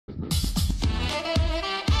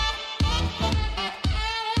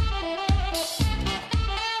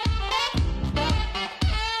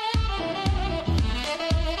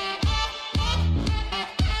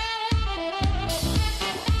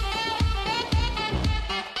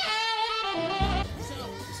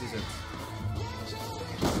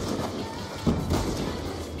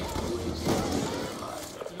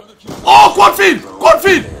Quad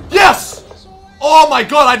feed! Yes! Oh my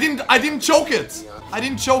god, I didn't choke it. I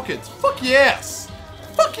didn't choke it. Fuck yes.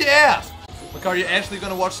 Fuck yes. Look, are you actually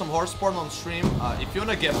gonna watch some horse porn on stream? If you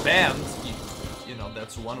wanna get banned, you know,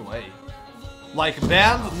 that's one way. Like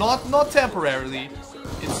banned, not temporarily.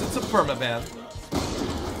 It's a perma ban.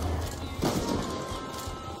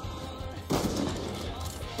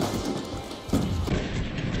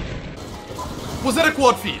 Was that a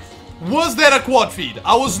quad feed? Was that a quad feed?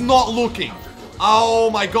 I was not looking. Oh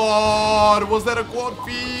my god, was that a quad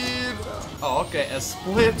feed? Oh, okay, a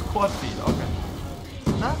split quad feed, okay.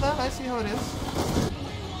 Nah, I see how it is.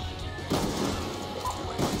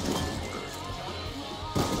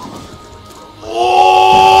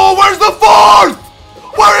 Oh, where's the fourth?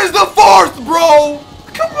 Where is the fourth, bro?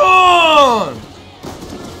 Come on!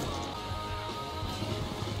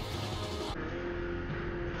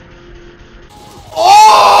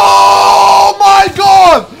 Oh my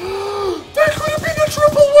god! That could have been a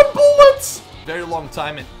triple with bullets! Very long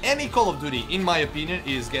time in any Call of Duty, in my opinion,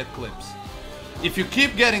 is get clips. If you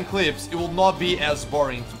keep getting clips, it will not be as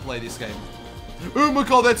boring to play this game. Oh my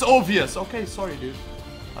god, that's obvious! Okay, sorry dude.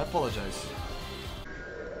 I apologize.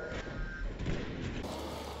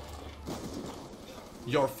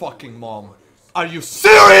 Your fucking mom. Are you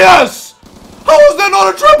serious? How is that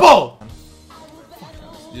not a triple?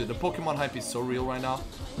 Dude, the Pokemon hype is so real right now.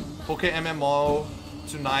 Poke MMO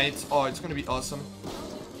tonight. Oh, it's gonna be awesome.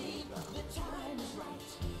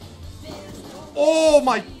 Oh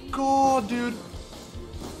my god, dude.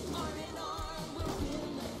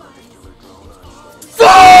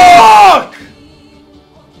 Fuck!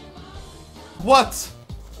 What?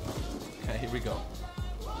 Okay, here we go.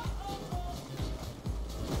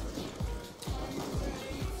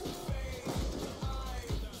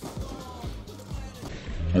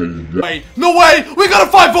 Wait, no way! We got a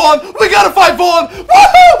 5-on! We got a 5-on!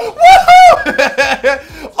 Woohoo! Woohoo!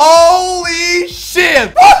 Holy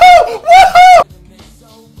shit! Woohoo! Woohoo!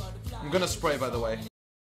 I'm gonna spray, by the way.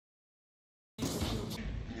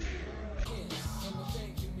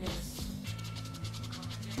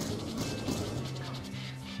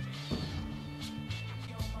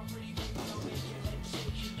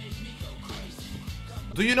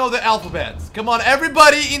 Do you know the alphabet? Come on,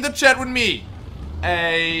 everybody in the chat with me.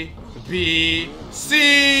 A, B,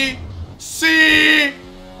 C, C,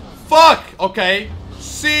 fuck, okay,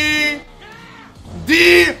 C,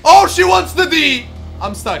 D, oh, she wants the D.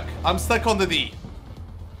 I'm stuck on the D.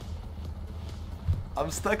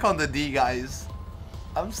 I'm stuck on the D, guys.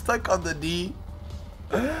 I'm stuck on the D.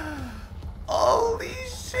 Holy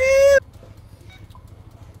shit.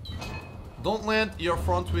 Don't let your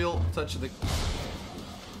front wheel touch the...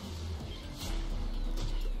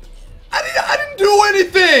 I didn't do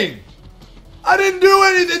anything! I didn't do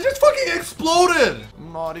anything! It just fucking exploded!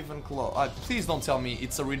 Not even close. Please don't tell me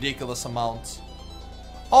it's a ridiculous amount.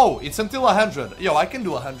 Oh, it's until 100. Yo, I can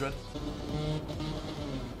do 100.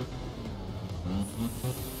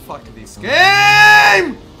 Fuck this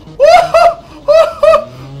game!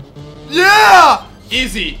 Yeah!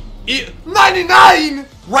 Easy. 99!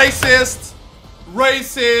 Racist!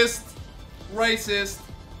 Racist! Racist!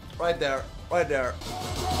 Right there. Right there.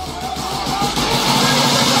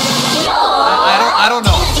 I don't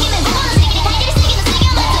know.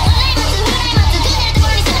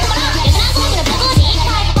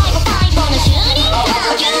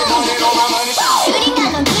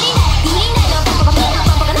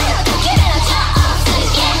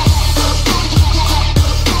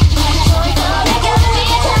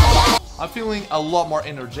 I'm feeling a lot more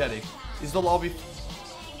energetic. Is the lobby...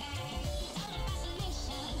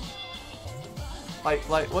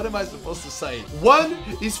 Like, what am I supposed to say? One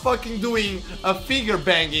is fucking doing a finger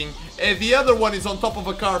banging, and the other one is on top of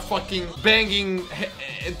a car fucking banging.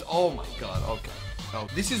 Oh my god, okay. Oh,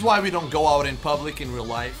 this is why we don't go out in public in real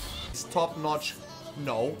life. It's top notch.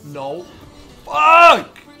 No, no.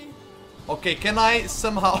 Fuck! Okay, can I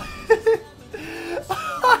somehow...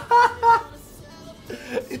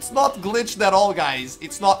 It's not glitched at all, guys.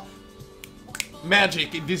 It's not...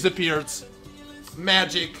 Magic, it disappeared.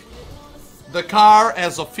 Magic. The car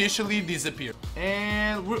has officially disappeared.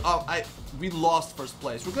 And we lost first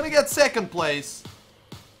place. We're gonna get second place.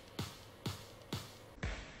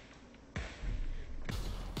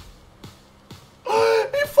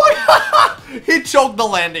 He choked the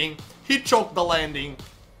landing. He choked the landing.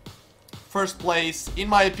 First place, in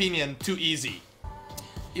my opinion, too easy.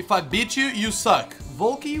 If I beat you, you suck.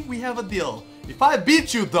 Volky, we have a deal. If I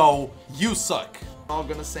beat you though, you suck. I'm not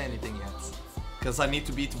gonna say anything yet. Because I need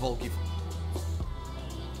to beat Volky.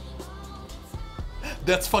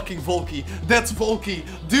 That's fucking Volky. That's Volky.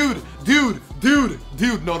 Dude, dude, dude,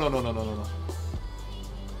 dude. No, no, no, no, no, no, no.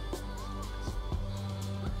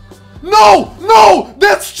 No! No!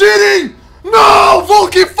 That's cheating! No!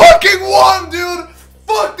 Volky fucking won, dude!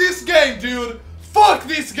 Fuck this game, dude! Fuck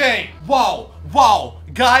this game! Wow, wow.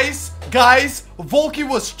 Guys, Volky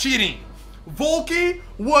was cheating. Volky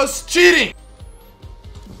was cheating!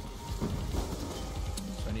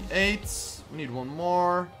 28. We need one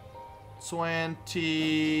more.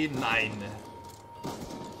 29.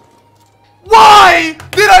 Why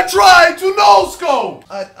did I try to no-scope?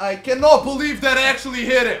 I cannot believe that actually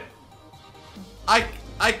hit him.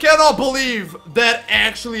 I cannot believe that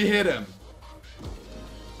actually hit him.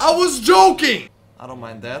 I was joking. I don't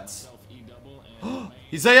mind that.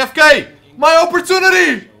 He's AFK. My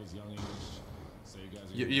opportunity.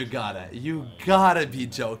 You gotta be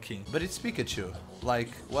joking. But it's Pikachu.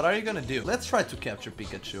 Like, what are you gonna do? Let's try to capture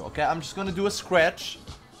Pikachu, okay? I'm just gonna do a scratch.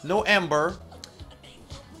 No Ember.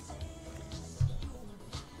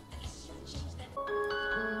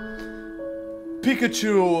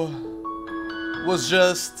 Pikachu was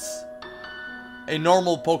just a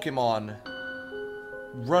normal Pokemon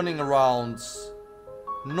running around,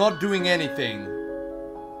 not doing anything.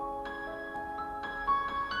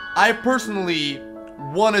 I personally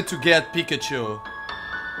wanted to get Pikachu.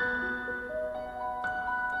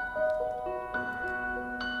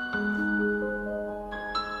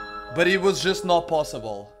 But it was just not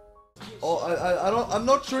possible. Oh, I'm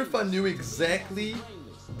not sure if I knew exactly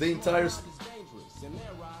the entire.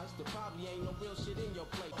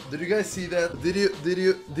 Did you guys see that?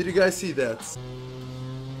 Did you guys see that?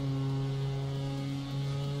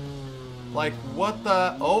 Like, what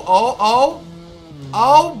the?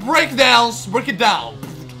 Oh, breakdowns, break it down.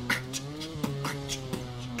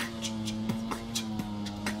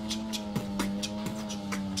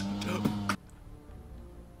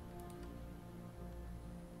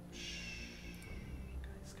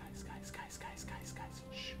 Guys.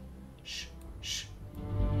 Shh.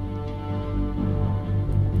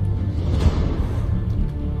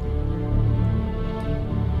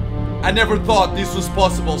 I never thought this was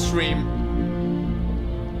possible, stream.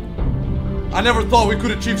 I never thought we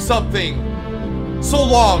could achieve something so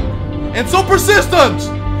long and so persistent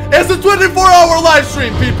as a 24-hour live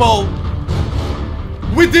stream, people.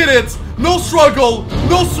 We did it. No struggle,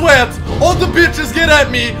 no sweat. All the bitches get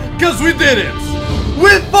at me because we did it.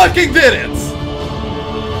 We fucking did it.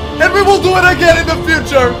 And we will do it again in the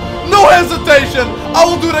future. No hesitation. I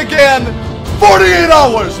will do it again. 48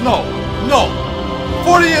 hours. No.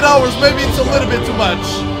 48 hours, maybe it's a little bit too much.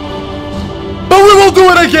 But we will do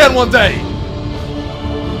it again one day.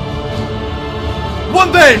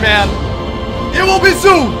 One day, man. It will be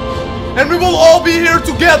soon. And we will all be here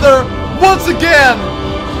together once again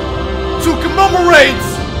to commemorate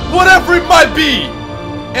whatever it might be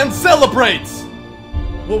and celebrate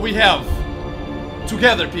what we have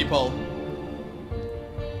together, people.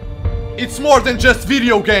 It's more than just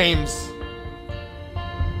video games.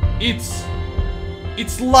 It's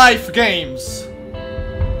life games.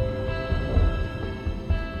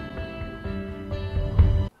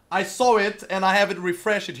 I saw it and I have it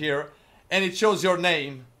refresh it here and it shows your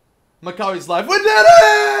name. Macau is live. We did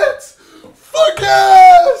it! Fuck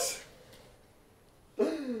yes!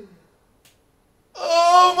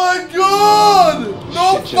 Oh my god!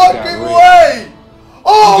 No fucking way!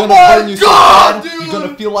 Oh my god, dude! You're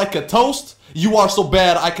gonna feel like a toast? You are so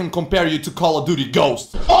bad I can compare you to Call of Duty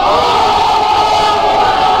Ghost.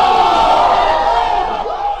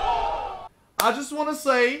 I just want to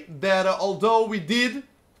say that although we did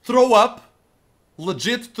throw up,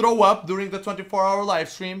 legit throw up during the 24-hour live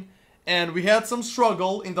stream, and we had some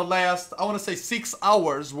struggle in the last, I want to say 6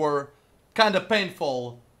 hours were kind of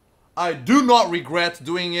painful, I do not regret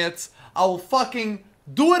doing it. I will fucking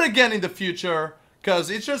do it again in the future,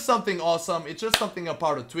 because it's just something awesome. It's just something a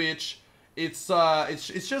part of Twitch. It's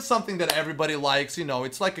just something that everybody likes, you know.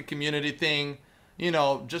 It's like a community thing, you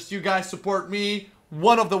know. Just you guys support me.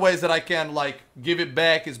 One of the ways that I can like give it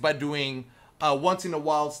back is by doing once in a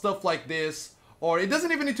while stuff like this, or it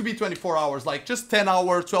doesn't even need to be 24 hours, like just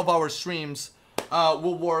 10-hour, 12-hour streams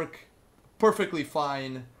will work perfectly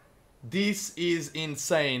fine. This is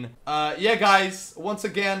insane. Yeah, guys, once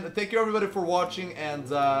again, thank you everybody for watching,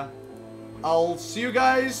 and I'll see you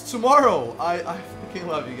guys tomorrow. I fucking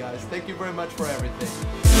love you guys. Thank you very much for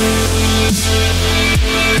everything.